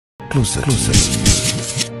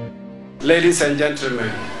Ladies and gentlemen,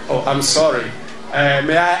 I'm sorry.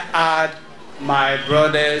 May I add my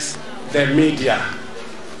brothers, the media,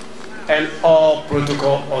 and all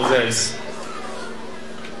protocol observers.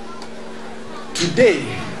 Today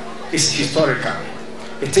is historical.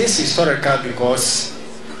 It is historical because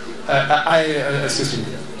I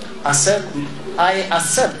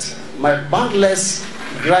accept my boundless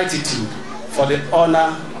gratitude for the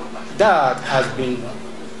honor that have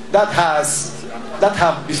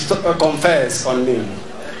conferred on me.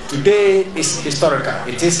 Today is historical.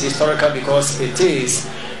 It is historical because it is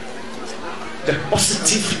the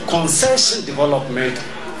positive concession development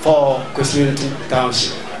for Kwesi Ntim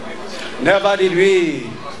Township. Never did we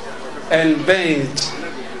invent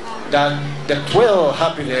that the toil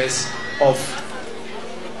happiness of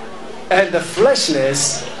and the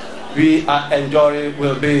fleshness we are enjoying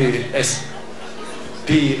will be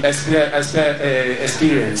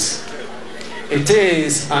experienced. It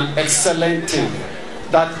is an excellent thing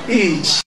that each